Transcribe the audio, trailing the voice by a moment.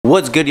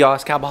What's good, y'all?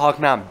 It's Capaholic,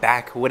 and I'm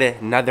back with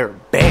another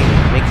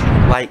bang. Make sure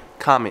you like,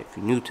 comment if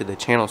you're new to the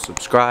channel,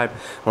 subscribe,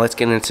 and let's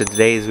get into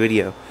today's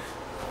video.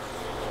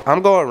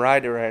 I'm going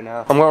riding right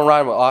now. I'm going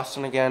riding with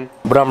Austin again,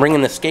 but I'm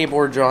bringing the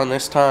skateboard on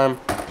this time.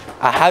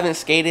 I haven't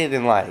skated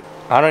in like,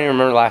 I don't even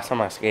remember the last time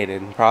I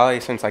skated. Probably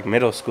since like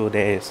middle school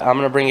days. I'm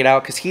gonna bring it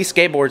out because he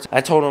skateboards. I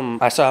told him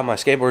I still have my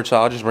skateboard,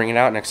 so I'll just bring it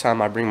out next time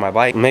I bring my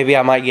bike. Maybe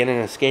I might get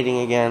into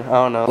skating again. I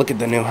don't know. Look at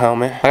the new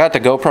helmet. I got the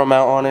GoPro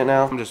mount on it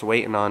now. I'm just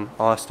waiting on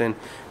Austin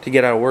to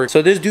get out of work.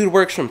 So this dude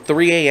works from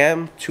 3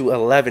 a.m. to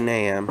 11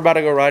 a.m. We're about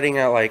to go riding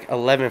at like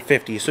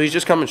 11:50. So he's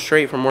just coming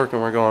straight from work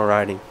and we're going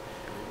riding.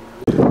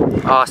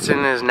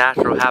 Austin is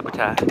natural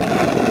habitat.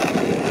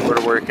 Where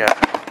to work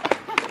at.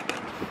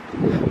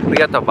 We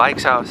got the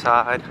bikes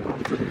outside,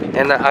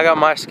 and I got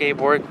my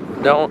skateboard.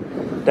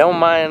 Don't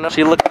mind.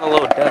 She looking a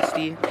little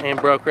dusty. Ain't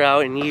broke her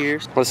out in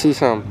years. Let's see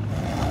some.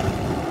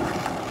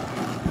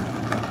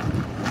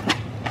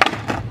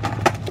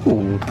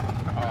 Ooh.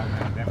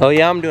 Oh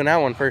yeah, I'm doing that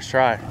one first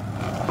try.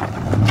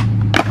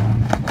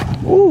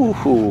 Ooh.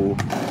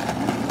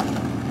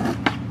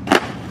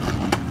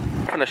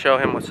 I'm gonna show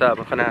him what's up.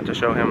 I'm gonna have to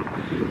show him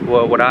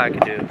what I can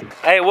do.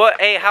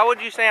 Hey, how would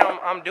you say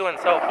I'm doing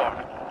so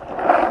far?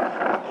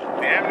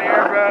 Damn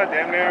near, bro.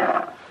 Damn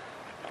near.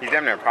 He's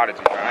damn near a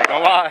prodigy, bro. I ain't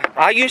gonna lie.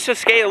 I used to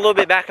skate a little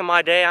bit back in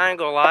my day. I ain't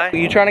gonna lie.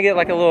 You trying to get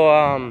like a little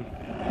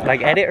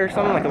like edit or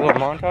something, like a little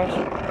montage?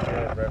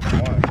 Yeah, bro.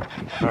 Come on.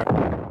 All right.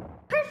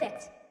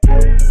 Perfect.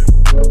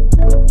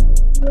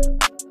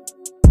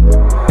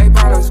 Hey,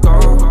 bro, let's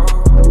go.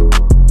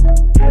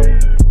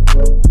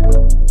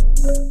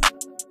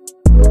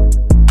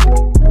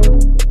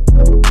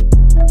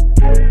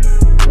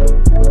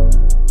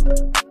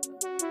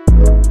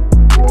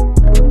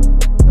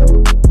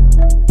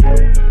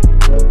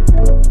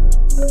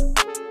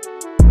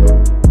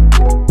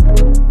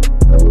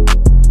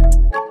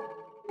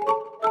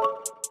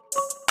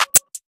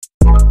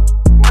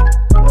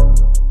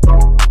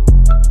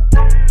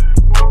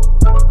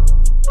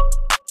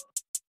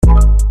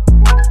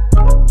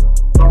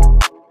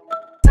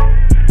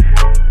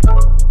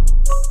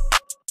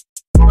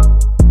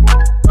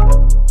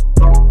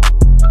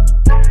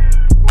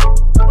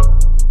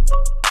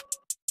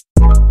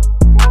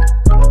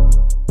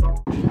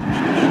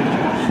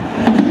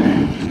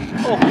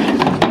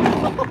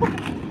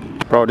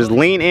 Bro, just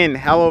lean in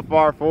hella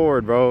far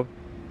forward, bro.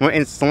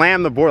 And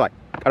slam the board like,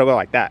 gotta go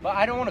like that. But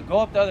I don't want to go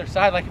up the other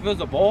side. Like if it was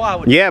a bowl, I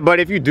would. Yeah, but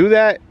if you do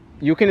that,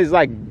 you can just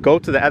like go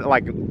to the,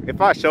 like,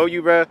 if I show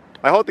you, bro,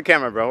 like hold the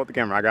camera, bro, hold the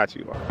camera, I got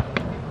you.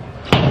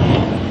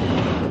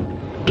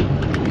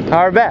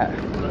 Alright, bet.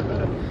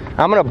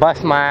 I'm gonna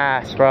bust my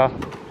ass, bro.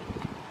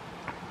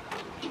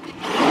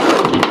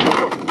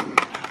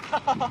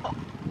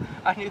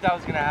 I knew that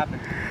was gonna happen.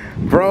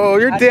 Bro,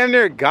 you're damn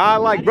near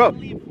godlike, bro.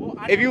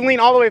 If you lean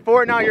all the way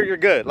forward now, you're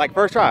good. Like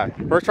first try,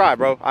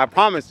 bro. I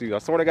promise you, I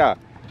swear to God.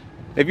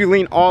 If you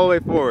lean all the way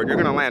forward, you're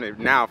gonna land it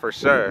now for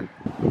sure.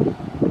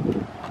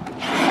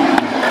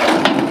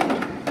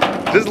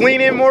 Just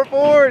lean in more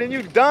forward and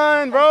you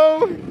done,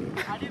 bro.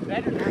 I did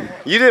better than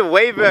that. You did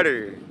way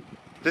better.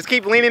 Just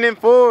keep leaning in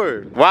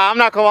forward. Wow, I'm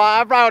not gonna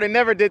lie, I probably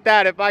never did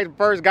that if I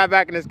first got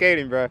back into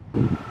skating, bro.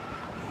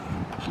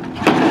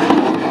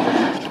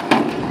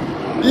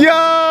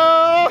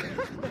 Yo!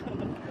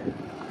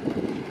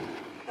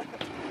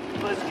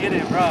 Let's get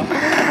it, bro.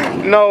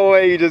 No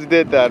way you just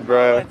did that,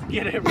 bro. Let's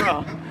get it,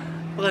 bro.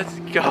 Let's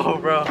go,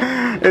 bro.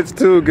 It's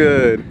too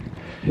good.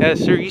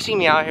 Yes, sir. You see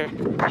me out here.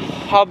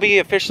 I'll be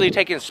officially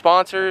taking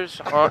sponsors.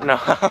 Oh, no.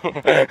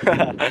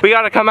 We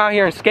got to come out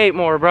here and skate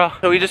more, bro.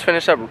 So we just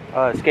finished up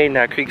skating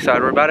at Creekside.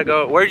 We're about to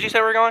go. Where did you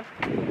say we're going?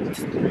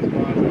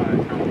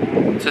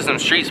 To some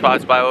street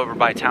spots over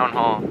by Town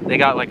Hall. They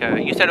got like a,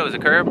 you said it was a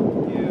curb?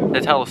 Yeah.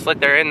 That's hella slick.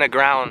 They're in the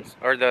grounds,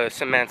 or the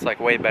cement's like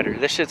way better.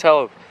 This shit's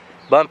hella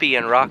bumpy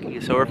and rocky,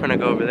 so we're gonna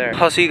go over there.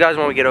 I'll see you guys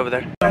when we get over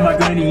there.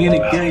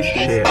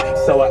 Shit.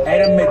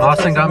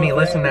 Austin got me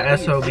listening to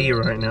SOB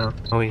right now.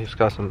 Oh, we just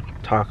got some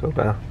Taco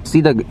Bell.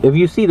 If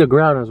you see the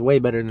ground is way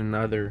better than the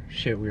other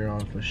shit we were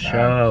on, for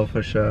sure,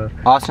 for sure.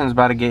 Austin's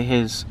about to get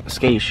his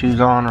skate shoes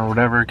on or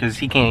whatever, because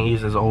he can't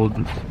use his old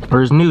or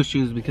his new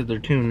shoes because they're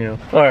too new.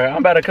 All right, I'm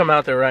about to come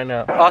out there right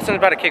now. Austin's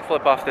about to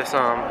kickflip off this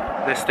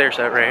this stair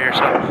set right here,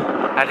 so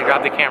I had to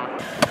grab the camera.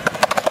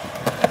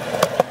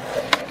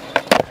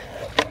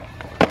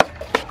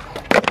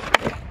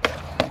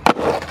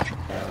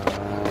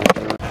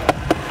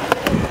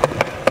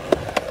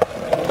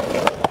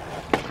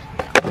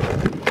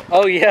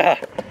 Oh yeah,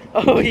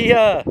 oh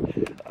yeah,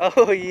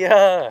 oh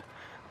yeah.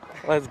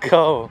 Let's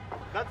go.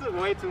 That took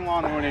way too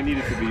long than it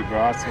needed to be,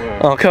 bro, I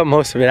swear. I'll cut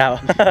most of it out.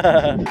 So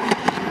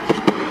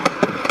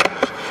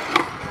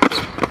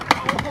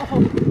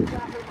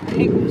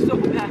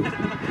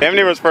bad. Damn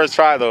near was first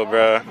try though,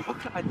 bro.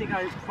 I think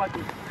I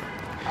fucking...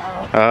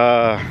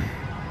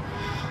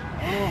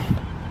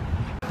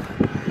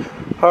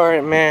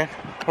 Alright, man.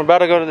 We're about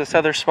to go to this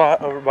other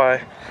spot over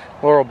by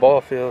Laurel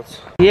Ball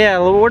Fields. Yeah,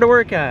 where to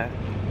work at?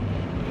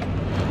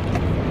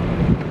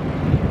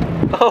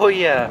 Oh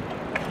yeah.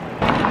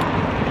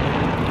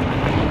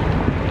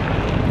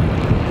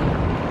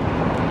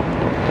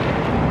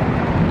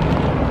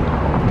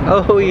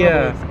 Oh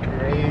yeah.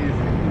 Crazy.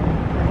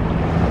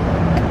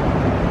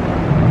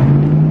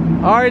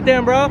 All right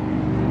then, bro.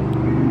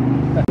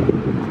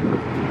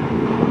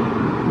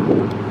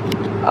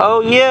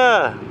 Oh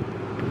yeah.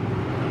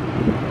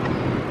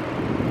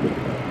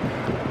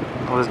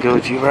 What's good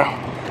with you, bro?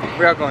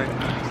 Where y'all going?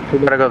 We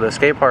gotta go to the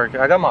skate park.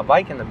 I got my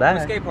bike in the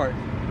back. Skate park.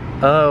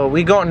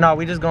 We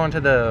just going to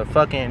the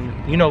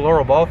fucking, you know,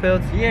 Laurel ball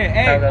fields? Yeah,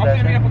 hey, I'm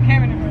gonna meet up with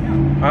Cam in there right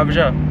now. Alright, for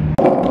sure.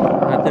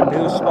 At the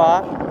new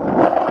spot.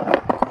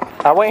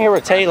 I went here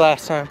with Tay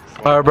last time.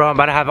 Alright, bro, I'm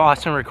about to have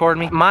Austin record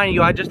me. Mind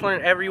you, I just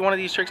learned every one of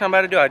these tricks I'm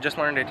about to do. I just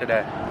learned it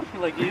today.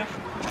 Like you?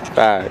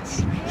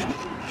 Facts.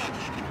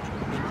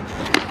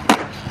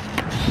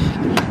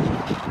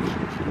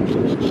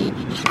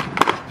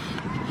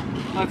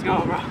 Let's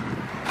go, bro.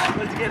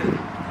 Let's get it.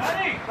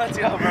 Let's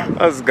go, bro.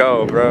 Let's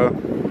go, bro.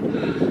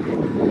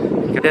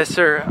 Yes,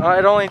 sir.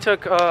 It only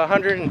took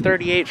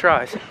 138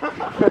 tries.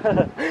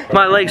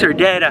 My legs are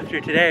dead after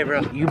today,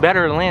 bro. You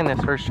better land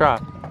this first try.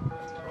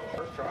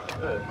 First try,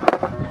 good.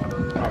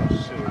 Oh,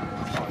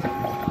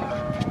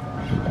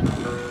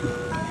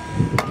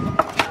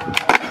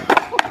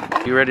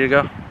 shit. You ready to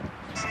go?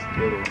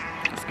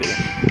 Let's get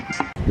it.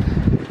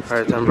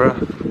 Alright then, bro.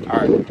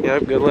 Alright.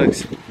 Yep, good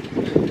looks.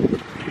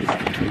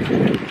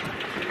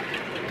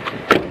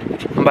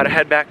 I'm about to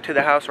head back to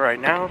the house right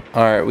now.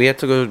 Alright, we have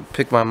to go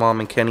pick my mom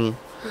and Kenny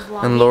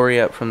and Lori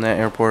up from the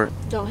airport.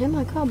 Don't hit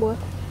my car, boy.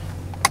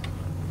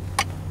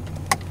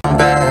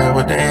 Bad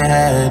what they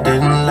had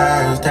didn't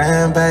last,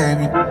 damn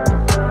baby.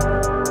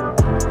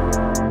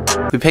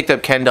 We picked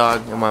up Ken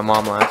Dog and my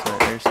mom last night.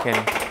 There's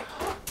Kenny.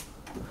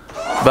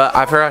 But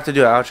I forgot to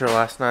do an outro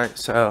last night,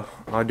 so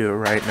I'll do it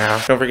right now.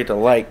 Don't forget to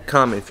like,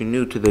 comment if you're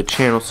new to the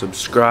channel,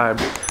 subscribe.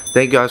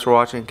 Thank you guys for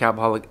watching.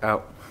 Capaholic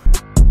out.